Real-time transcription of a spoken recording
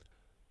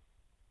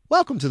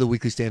Welcome to the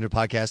Weekly Standard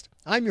Podcast.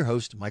 I'm your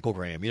host, Michael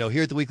Graham.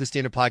 Here at the Weekly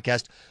Standard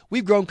Podcast,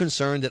 we've grown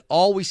concerned that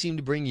all we seem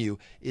to bring you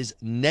is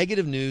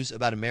negative news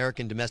about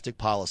American domestic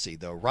policy,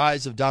 the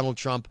rise of Donald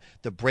Trump,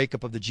 the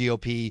breakup of the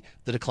GOP,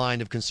 the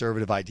decline of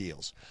conservative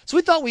ideals. So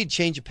we thought we'd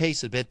change the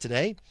pace a bit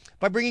today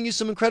by bringing you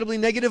some incredibly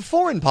negative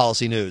foreign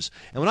policy news.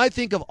 And when I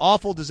think of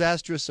awful,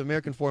 disastrous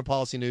American foreign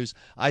policy news,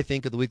 I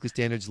think of the Weekly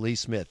Standard's Lee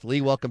Smith. Lee,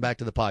 welcome back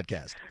to the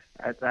podcast.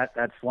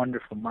 That's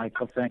wonderful,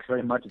 Michael. Thanks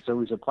very much. It's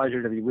always a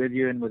pleasure to be with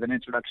you, and with an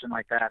introduction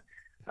like that,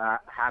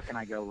 how can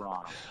I go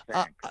wrong?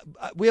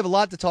 We have a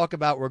lot to talk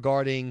about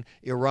regarding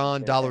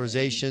Iran,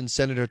 dollarization,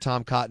 Senator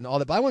Tom Cotton, all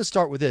that. But I want to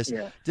start with this.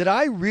 Yeah. Did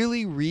I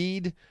really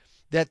read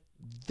that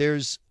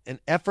there's an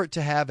effort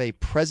to have a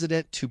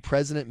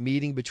president-to-president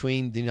meeting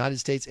between the United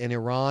States and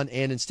Iran,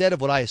 and instead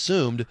of what I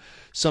assumed,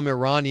 some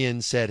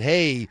Iranians said,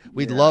 hey,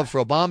 we'd love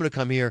for Obama to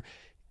come here,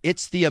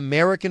 it's the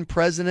American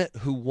president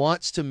who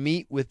wants to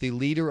meet with the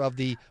leader of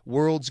the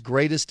world's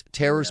greatest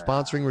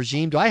terror-sponsoring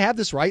regime? Do I have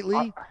this right,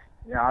 Lee?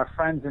 Our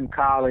friends and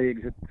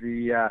colleagues at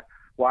the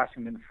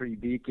Washington Free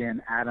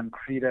Beacon, Adam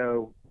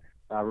Credo,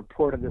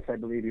 reported this. I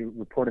believe he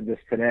reported this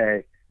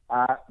today.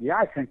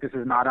 I think this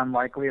is not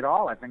unlikely at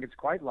all. I think it's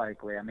quite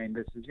likely. I mean,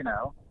 this is,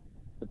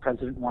 the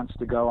president wants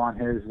to go on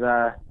his,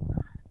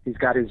 he's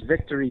got his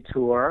victory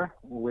tour,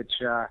 which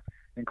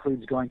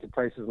includes going to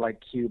places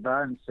like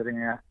Cuba and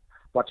sitting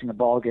watching a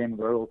ball game with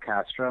Raul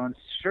Castro. And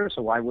sure,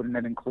 so why wouldn't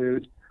it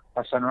include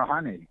Hassan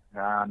Rouhani,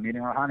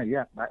 meeting Rouhani?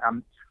 Yeah,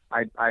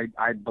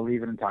 I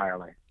believe it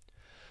entirely.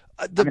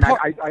 I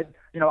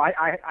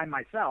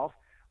myself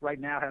right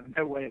now have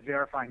no way of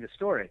verifying the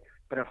story,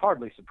 but it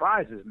hardly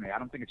surprises me. I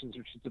don't think it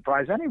should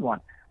surprise anyone.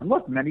 And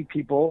look, many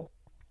people,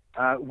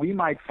 we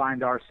might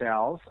find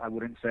ourselves, I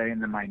wouldn't say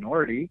in the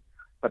minority,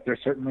 but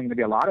there's certainly going to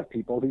be a lot of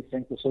people who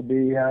think this will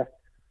be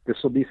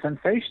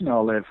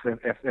sensational if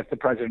the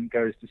president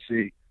goes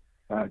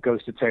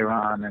to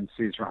Tehran and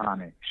sees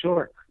Rouhani.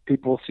 Sure,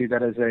 people see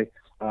that as a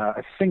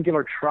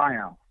singular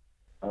triumph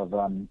of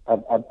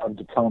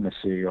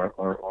diplomacy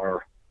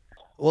or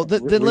well,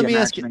 then let me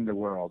ask you the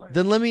world.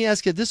 Then let me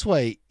ask you this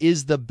way: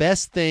 is the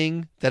best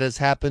thing that has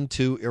happened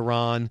to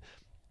Iran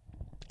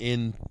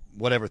in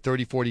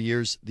 30, 40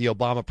 years the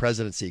Obama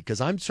presidency?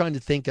 Because I'm trying to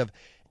think of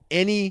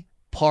any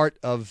part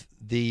of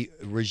the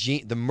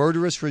regime, the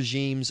murderous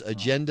regime's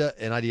agenda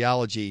and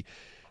ideology,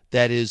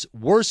 that is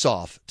worse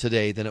off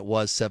today than it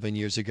was 7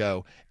 years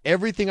ago.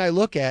 Everything I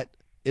look at,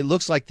 it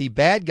looks like the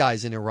bad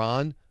guys in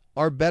Iran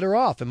are better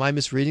off. Am I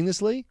misreading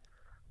this, Lee?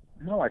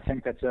 No, I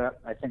think that's a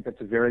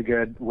very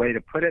good way to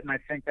put it, and I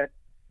think that,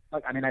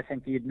 I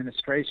think the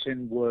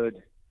administration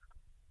would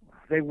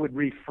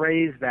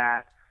rephrase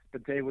that,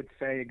 but they would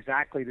say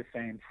exactly the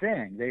same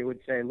thing. They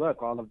would say,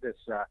 look, all of this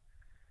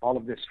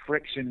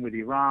friction with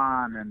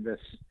Iran and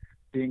this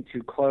being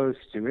too close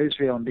to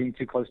Israel and being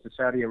too close to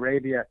Saudi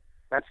Arabia,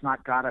 that's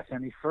not got us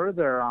any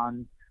further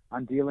on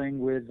dealing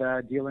with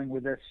this, dealing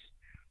with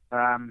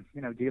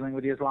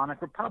the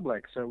Islamic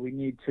Republic. So we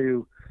need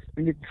to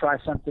try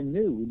something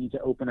new. We need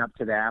to open up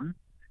to them,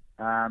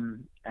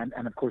 and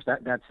of course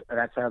that's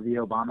how the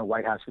Obama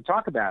White House would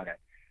talk about it.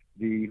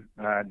 The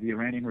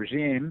Iranian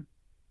regime,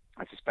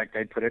 I suspect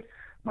they'd put it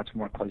much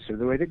more closer to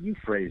the way that you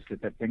phrased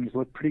it. That things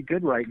look pretty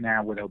good right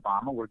now with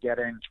Obama. We're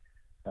getting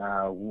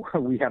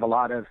we have a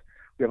lot of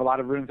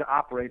room to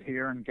operate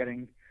here and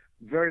getting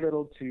very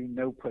little to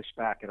no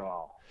pushback at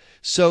all.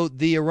 So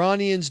the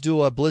Iranians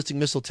do a ballistic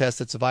missile test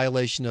that's a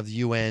violation of the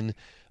UN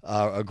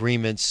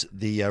agreements.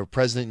 The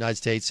President of the United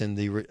States and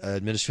the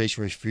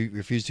administration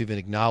refused to even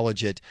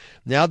acknowledge it.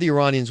 Now the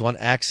Iranians want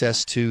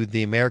access to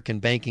the American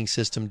banking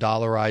system,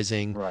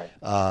 dollarizing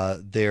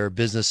their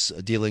business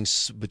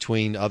dealings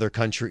between other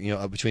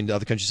between the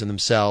other countries and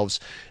themselves.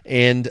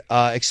 And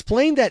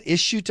explain that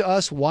issue to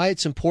us, why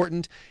it's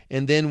important,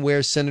 and then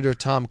where Senator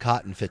Tom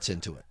Cotton fits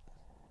into it.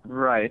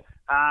 Right.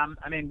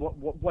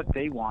 What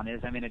they want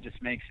is, it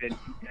just makes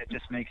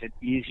it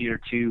easier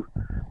to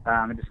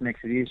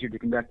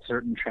conduct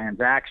certain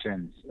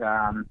transactions.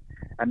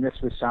 And this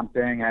was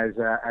something, as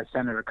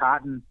Senator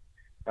Cotton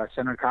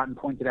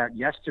pointed out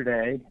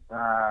yesterday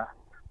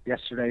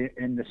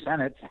in the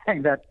Senate,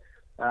 saying that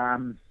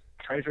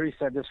Treasury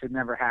said this would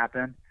never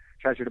happen.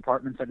 Treasury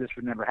Department said this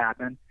would never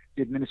happen.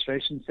 The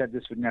administration said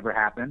this would never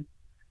happen.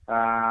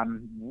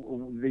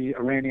 The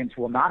Iranians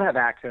will not have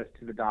access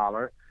to the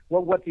dollar.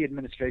 Well, what the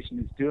administration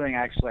is doing,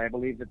 actually, I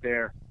believe that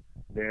they're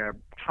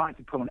trying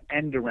to put an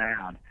end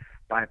around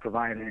by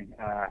providing,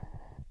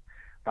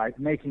 by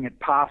making it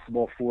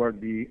possible for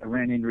the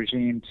Iranian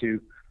regime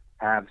to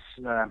have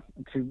to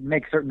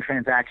make certain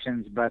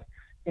transactions, but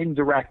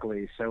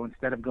indirectly. So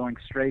instead of going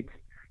straight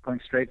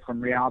from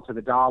real to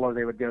the dollar,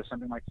 they would go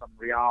something like from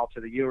real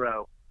to the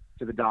euro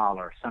to the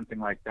dollar, something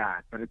like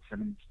that. But it's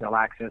still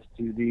access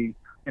to the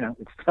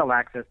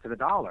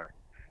dollar.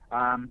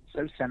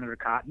 So Senator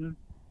Cotton,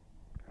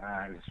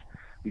 as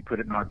we put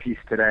it in our piece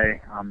today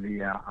on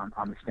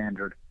the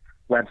Standard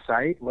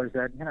website, was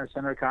that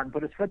Senator Cotton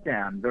put his foot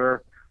down.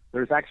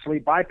 There's actually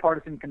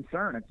bipartisan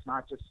concern. It's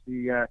not just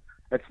the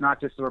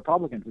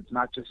Republicans. It's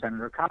not just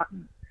Senator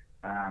Cotton.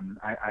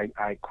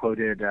 I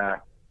quoted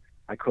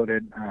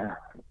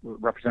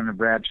Representative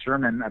Brad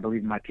Sherman, I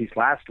believe, in my piece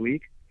last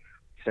week,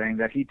 saying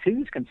that he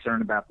too is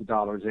concerned about the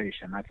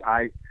dollarization.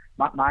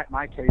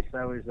 My case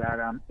though is that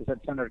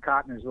Senator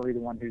Cotton is really the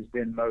one who's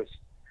been most.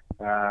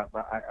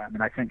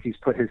 I think he's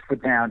put his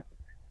foot down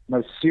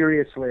most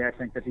seriously. I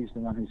think that he's the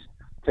one who's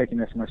taking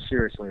this most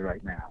seriously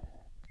right now.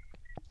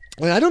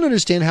 Well, I don't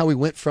understand how we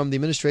went from the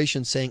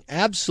administration saying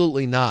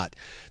absolutely not.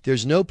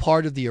 There's no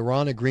part of the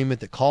Iran agreement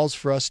that calls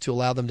for us to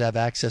allow them to have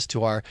access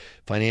to our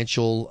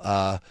financial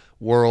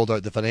world or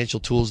the financial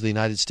tools of the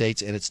United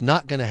States, and it's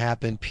not going to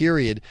happen,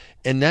 period.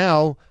 And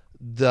now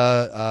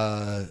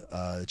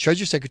the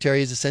Treasury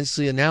Secretary has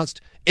essentially announced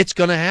it's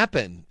going to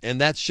happen, and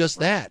that's just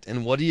that.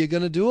 And what are you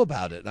going to do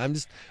about it? I'm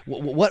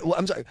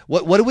sorry.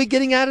 What are we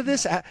getting out of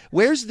this?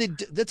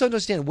 Let's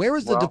understand. Where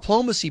is the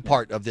diplomacy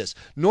part of this?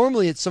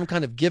 Normally, it's some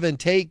kind of give and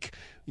take.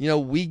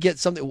 We get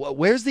something.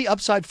 Where's the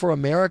upside for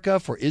America,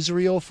 for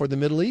Israel, for the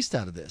Middle East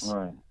out of this?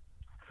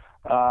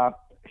 Right.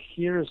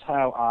 Here's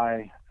how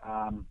I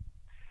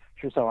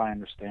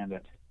understand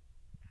it.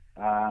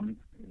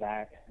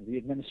 That the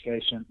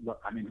administration, look,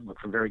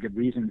 for very good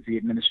reasons, the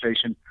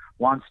administration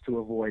wants to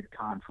avoid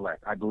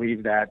conflict. I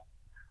believe that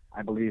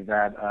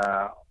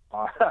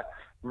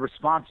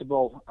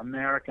responsible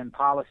American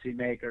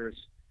policymakers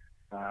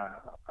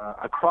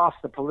across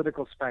the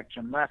political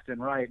spectrum, left and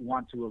right,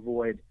 want to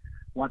avoid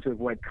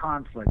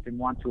conflict and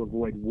want to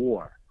avoid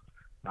war.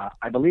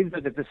 I believe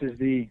that this is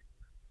the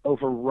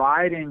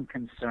overriding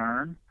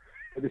concern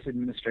for this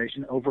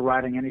administration,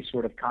 overriding any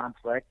sort of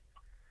conflict.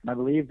 And I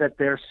believe that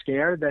they're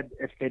scared that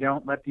if they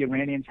don't let the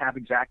Iranians have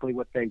exactly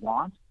what they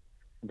want,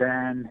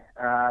 then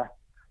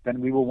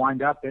we will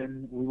wind up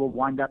in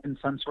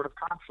some sort of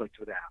conflict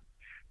with them.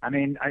 I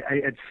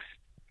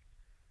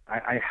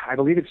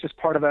believe it's just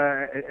part of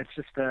it's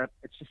just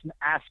an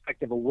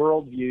aspect of a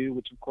worldview,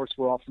 which of course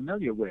we're all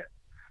familiar with.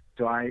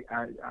 So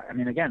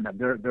again,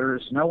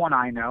 there's no one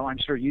I know. I'm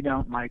sure you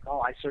don't,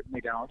 Michael. I certainly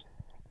don't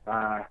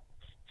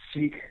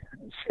seek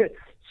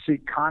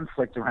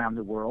conflict around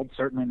the world.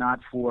 Certainly not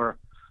for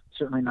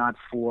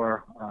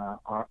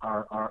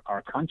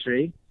our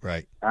country.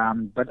 Right.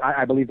 But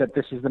I believe that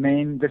this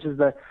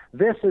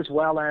as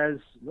well as,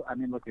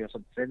 look, we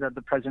also say that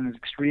the president is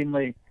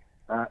extremely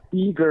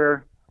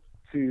eager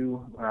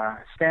to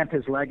stamp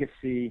his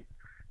legacy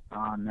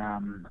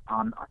on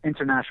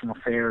international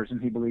affairs,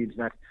 and he believes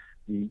that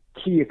the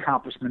key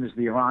accomplishment is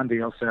the Iran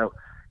deal. So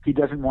he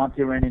doesn't want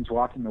the Iranians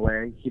walking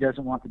away. He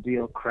doesn't want the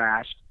deal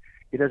crashed.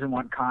 He doesn't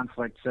want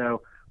conflict.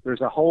 So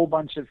there's a whole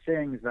bunch of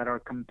things that are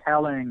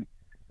compelling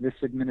this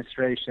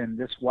administration,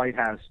 this White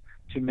House,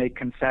 to make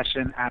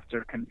concession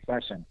after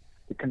concession.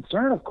 The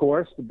concern, of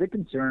course, the big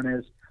concern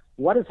is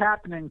what is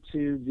happening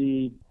to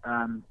the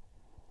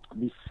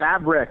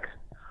fabric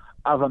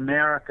of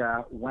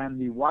America when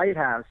the White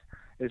House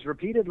is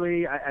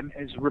repeatedly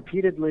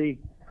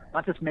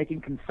not just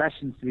making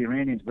concessions to the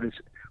Iranians, but is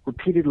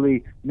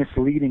repeatedly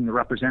misleading the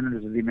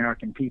representatives of the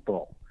American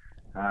people.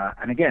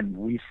 And again,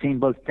 we've seen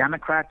both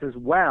Democrats as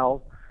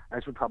well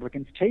as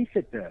Republicans chase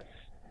at this.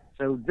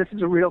 So this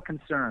is a real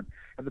concern.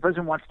 If the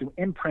president wants to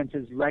imprint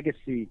his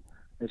legacy,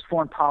 his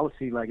foreign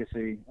policy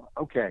legacy,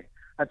 okay,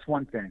 that's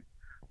one thing.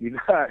 We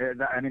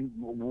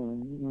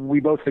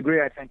both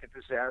agree, I think, that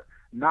this is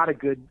not a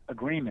good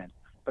agreement.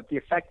 But the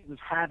effect it is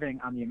having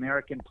on the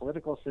American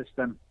political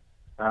system,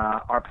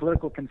 our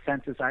political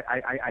consensus,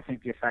 I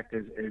think the effect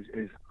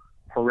is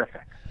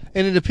horrific.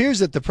 And it appears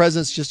that the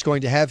president's just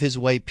going to have his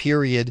way,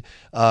 period,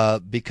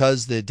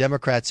 because the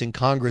Democrats in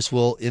Congress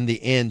will, in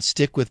the end,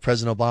 stick with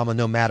President Obama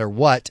no matter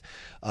what.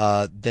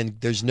 Then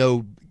there's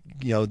no,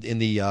 in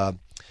the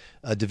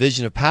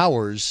division of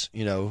powers,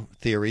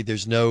 theory,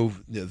 there's no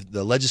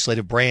the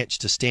legislative branch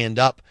to stand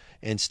up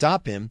and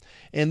stop him.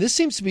 And this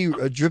seems to be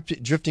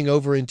drifting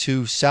over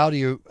into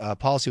Saudi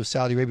policy with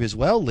Saudi Arabia as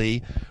well,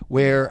 Lee,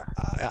 where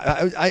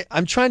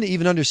I'm trying to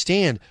even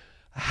understand,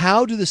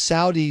 how do the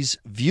Saudis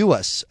view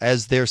us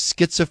as their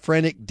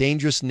schizophrenic,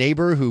 dangerous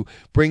neighbor who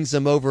brings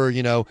them over,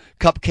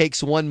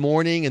 cupcakes one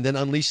morning and then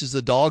unleashes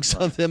the dogs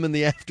on them in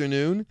the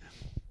afternoon?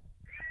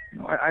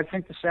 I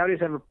think the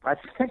Saudis I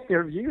think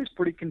their view is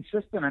pretty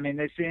consistent.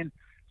 They've seen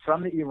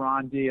from the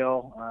Iran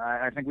deal,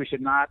 I think we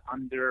should not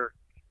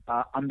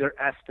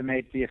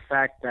underestimate the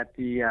effect that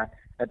the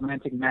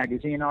Atlantic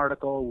Magazine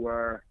article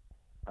where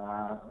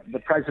the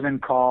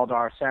president called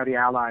our Saudi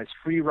allies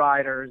free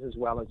riders as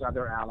well as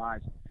other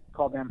allies,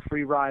 called them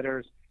free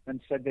riders, and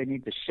said they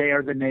need to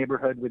share the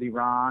neighborhood with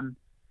Iran.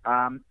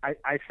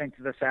 I think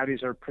the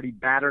Saudis are pretty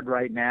battered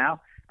right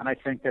now, and I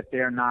think that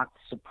they're not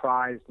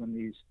surprised when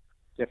these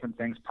different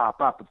things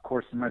pop up. Of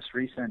course, the most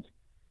recent,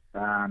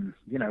 the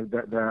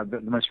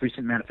most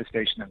recent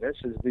manifestation of this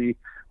is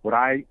what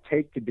I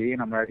take to be,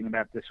 and I'm writing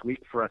about this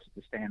week for us at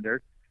the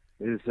Standard,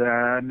 is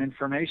an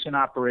information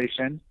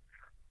operation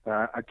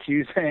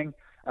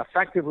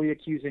effectively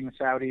accusing the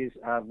Saudis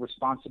of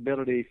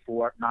responsibility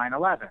for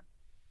 9/11.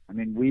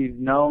 We've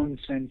known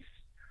since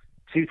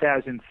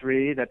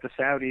 2003 that the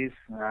Saudis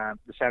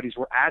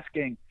were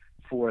asking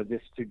for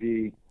this to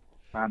be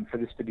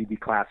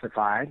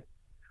declassified.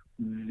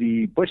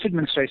 the Bush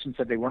administration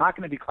said they were not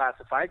going to be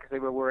classified because they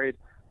were worried.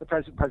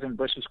 President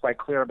Bush was quite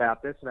clear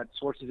about this, about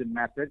sources and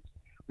methods,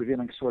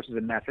 revealing sources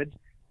and methods.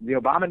 The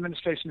Obama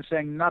administration is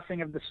saying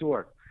nothing of the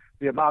sort.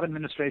 The Obama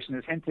administration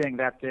is hinting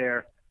that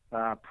they're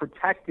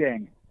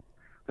protecting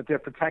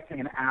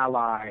an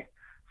ally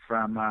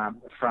from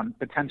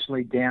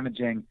potentially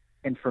damaging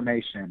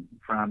information,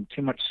 from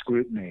too much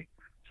scrutiny.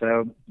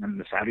 So, and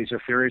the Saudis are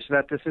furious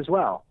about this as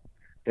well.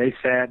 They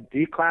said,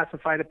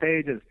 declassify the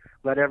pages,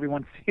 let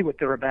everyone see what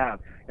they're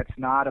about. It's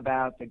not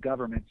about the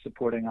government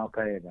supporting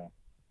al-Qaeda.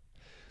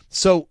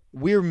 So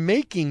we're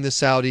making the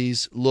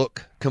Saudis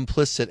look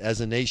complicit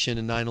as a nation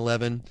in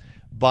 9/11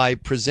 by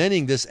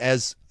presenting this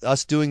as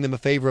us doing them a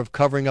favor of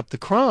covering up the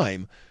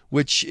crime,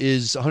 which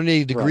is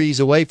 180 degrees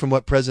away from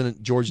what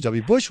President George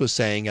W. Bush was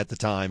saying at the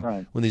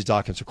time when these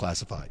documents were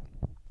classified.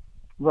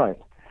 Right.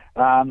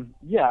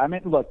 Yeah, I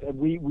mean, look,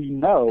 we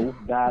know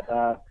that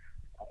there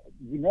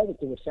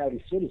were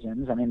Saudi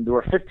citizens. I mean, there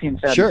were 15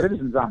 Saudi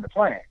citizens on the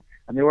plane,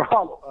 and they were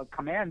all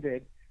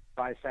commanded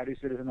by Saudi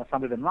citizen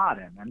Osama bin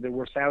Laden, and there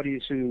were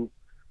Saudis who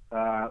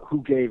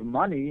gave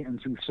money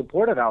and who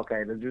supported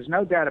al-Qaeda. There's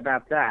no doubt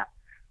about that.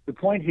 The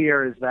point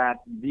here is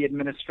that the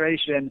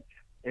administration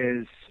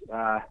has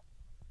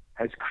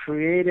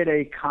created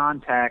a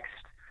context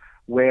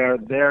where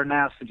they're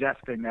now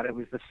suggesting that it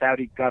was the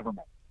Saudi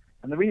government.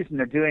 And the reason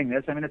they're doing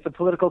this, I mean, it's a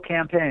political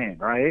campaign,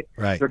 right?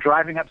 They're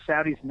driving up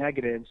Saudi's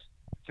negatives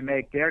to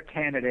make their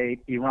candidate,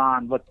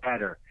 Iran, look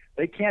better.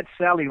 They can't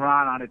sell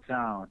Iran on its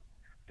own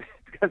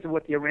because of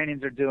what the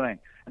Iranians are doing.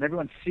 And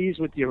everyone sees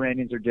what the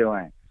Iranians are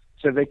doing.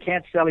 So if they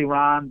can't sell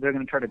Iran, they're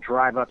going to try to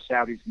drive up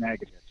Saudi's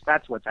negatives.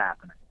 That's what's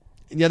happening.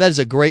 Yeah, that is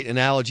a great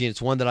analogy, and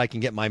it's one that I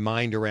can get my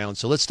mind around.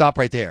 So let's stop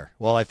right there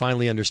while I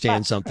finally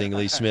understand something,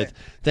 Lee Smith.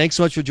 Thanks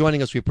so much for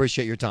joining us. We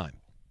appreciate your time.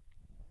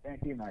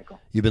 Thank you, Michael.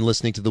 You've been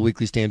listening to the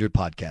Weekly Standard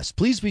Podcast.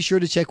 Please be sure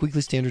to check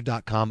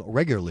weeklystandard.com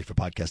regularly for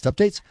podcast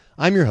updates.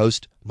 I'm your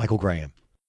host, Michael Graham.